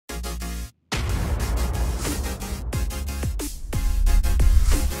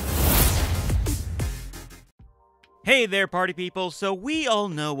Hey there, party people! So we all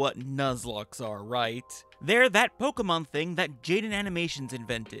know what Nuzlocks are, right? They're that Pokemon thing that Jaden Animations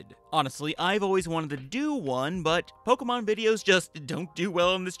invented. Honestly, I've always wanted to do one, but Pokemon videos just don't do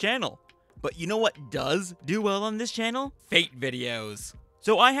well on this channel. But you know what does do well on this channel? Fate videos.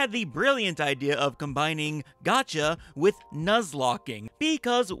 So I had the brilliant idea of combining gacha with nuzlocking,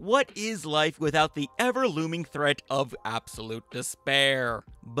 because what is life without the ever-looming threat of absolute despair?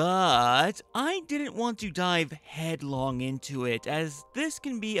 But I didn't want to dive headlong into it, as this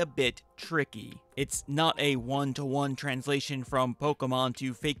can be a bit tricky. It's not a one-to-one translation from Pokemon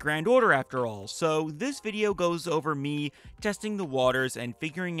to Fate Grand Order after all, so this video goes over me testing the waters and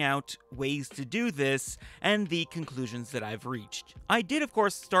figuring out ways to do this and the conclusions that I've reached. I did of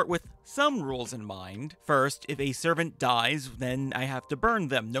course start with some rules in mind. First, if a servant dies, then I have to burn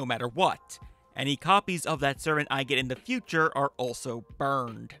them no matter what. Any copies of that servant I get in the future are also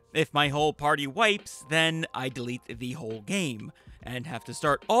burned. If my whole party wipes, then I delete the whole game, and have to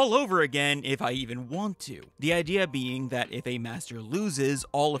start all over again if I even want to. The idea being that if a master loses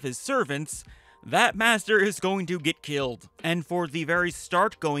all of his servants, that master is going to get killed. And for the very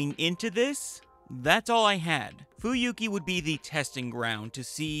start going into this, that's all I had. Fuyuki would be the testing ground to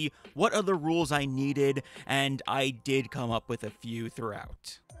see what other rules I needed, and I did come up with a few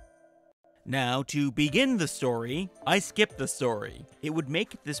throughout. Now, to begin the story, I skipped the story. It would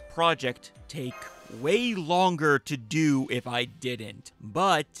make this project take way longer to do if I didn't.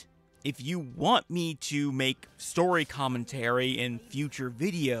 But if you want me to make story commentary in future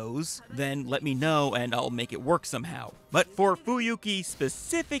videos, then let me know and I'll make it work somehow. But for Fuyuki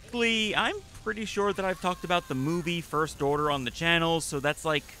specifically, I'm pretty sure that I've talked about the movie First Order on the channel, so that's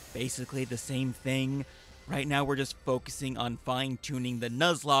like basically the same thing. Right now we're just focusing on fine-tuning the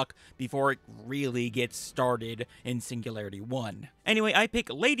Nuzlocke before it really gets started in Singularity 1. Anyway, I pick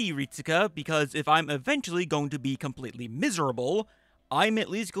Lady Ritsuka because if I'm eventually going to be completely miserable, I'm at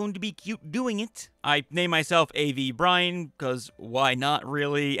least going to be cute doing it. I name myself AV Brian, because why not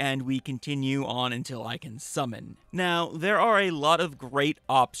really, and we continue on until I can summon. Now, there are a lot of great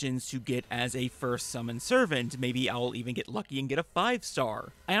options to get as a first summon servant. Maybe I'll even get lucky and get a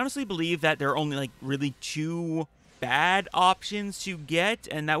 5-star. I honestly believe that there are only like really 2 bad options to get,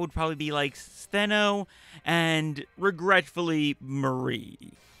 and that would probably be like Steno and, regretfully,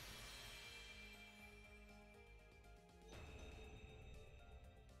 Marie.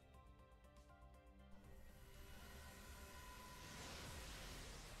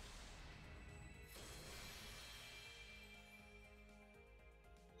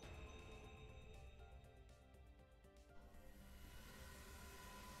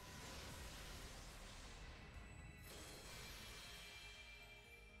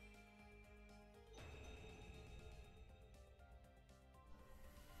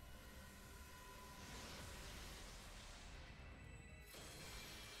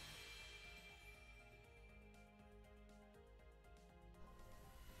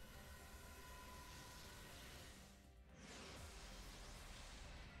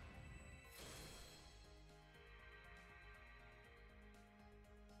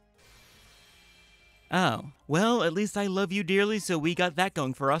 Oh, well, at least I love you dearly, so we got that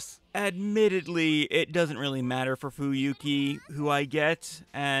going for us. Admittedly, it doesn't really matter for Fuyuki who I get,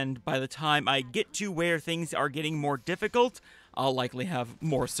 and by the time I get to where things are getting more difficult, I'll likely have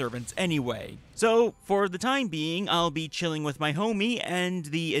more servants anyway. So, for the time being, I'll be chilling with my homie and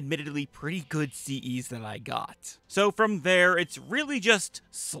the admittedly pretty good CEs that I got. So from there, it's really just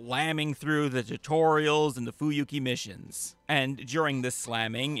slamming through the tutorials and the Fuyuki missions. And during this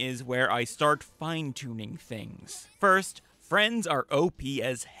slamming is where I start fine-tuning things. First, friends are OP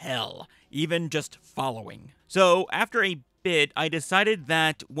as hell, even just following. So after a bit, I decided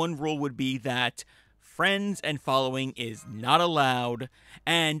that one rule would be that friends and following is not allowed,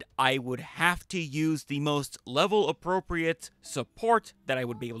 and I would have to use the most level-appropriate support that I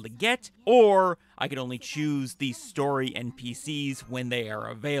would be able to get, or I could only choose the story NPCs when they are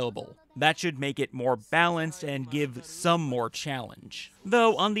available. That should make it more balanced and give some more challenge.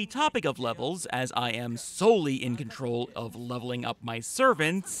 Though, on the topic of levels, as I am solely in control of leveling up my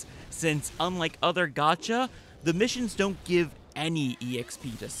servants, since unlike other gacha, the missions don't give any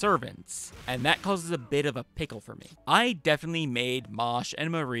EXP to servants, and that causes a bit of a pickle for me. I definitely made Mosh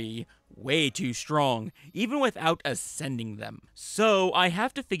and Marie way too strong, even without ascending them. So I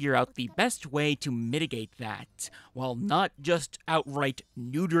have to figure out the best way to mitigate that, while not just outright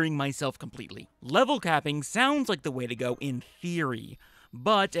neutering myself completely. Level capping sounds like the way to go in theory,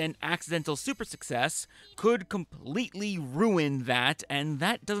 but an accidental super success could completely ruin that, and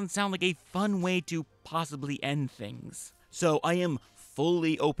that doesn't sound like a fun way to possibly end things. So I am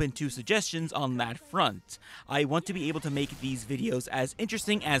fully open to suggestions on that front. I want to be able to make these videos as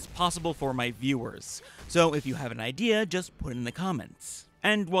interesting as possible for my viewers. So if you have an idea, just put it in the comments.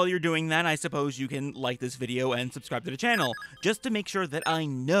 And while you're doing that, I suppose you can like this video and subscribe to the channel, just to make sure that I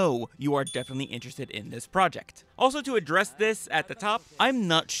know you are definitely interested in this project. Also, to address this at the top, I'm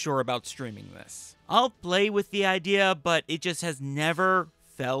not sure about streaming this. I'll play with the idea, but it just has never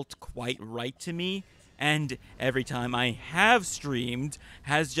felt quite right to me, and every time I have streamed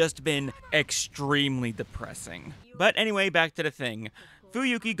has just been extremely depressing. But anyway, back to the thing.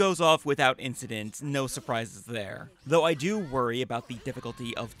 Fuyuki goes off without incident, no surprises there. Though I do worry about the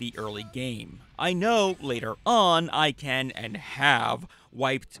difficulty of the early game. I know later on I can and have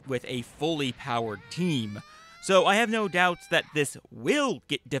wiped with a fully powered team, so I have no doubts that this will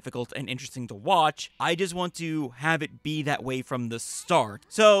get difficult and interesting to watch. I just want to have it be that way from the start.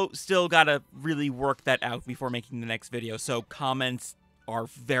 So still gotta really work that out before making the next video, so comments are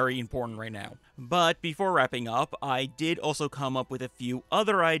very important right now. But before wrapping up, I did also come up with a few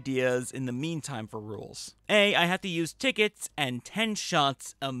other ideas in the meantime for rules. A, I have to use tickets and 10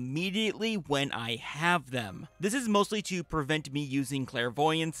 shots immediately when I have them. This is mostly to prevent me using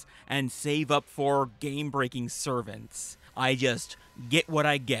clairvoyance and save up for game-breaking servants. I just get what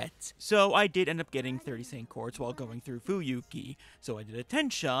I get. So I did end up getting 30 Saint Quartz while going through Fuyuki, so I did a 10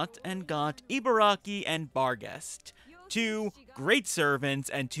 shot and got Ibaraki and Barghest. 2 great servants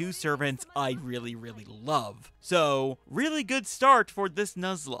and 2 servants I really love. So, really good start for this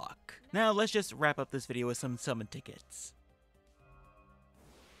Nuzlocke. Now let's just wrap up this video with some summon tickets.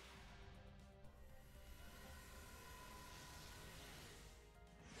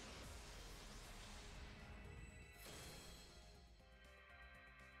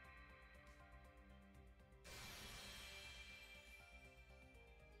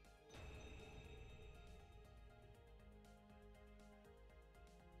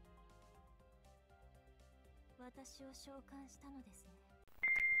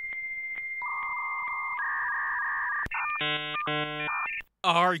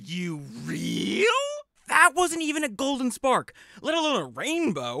 Are you real? That wasn't even a golden spark, let alone a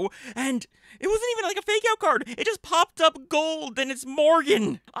rainbow, and it wasn't even like a fake out card. It just popped up gold, and it's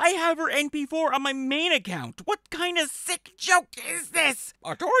Morgan. I have her NP4 on my main account. What kind of sick joke is this?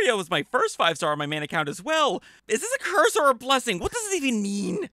 Artorio was my first 5-star on my main account as well. Is this a curse or a blessing? What does it even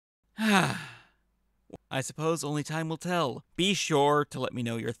mean? I suppose only time will tell. Be sure to let me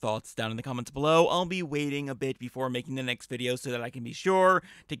know your thoughts down in the comments below. I'll be waiting a bit before making the next video so that I can be sure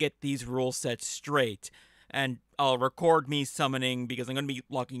to get these rules set straight. And I'll record me summoning because I'm going to be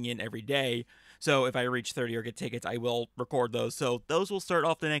logging in every day. So if I reach 30 or get tickets, I will record those. So those will start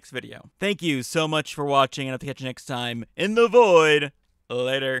off the next video. Thank you so much for watching, and I'll catch you next time in the void.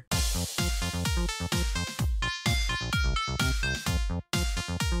 Later.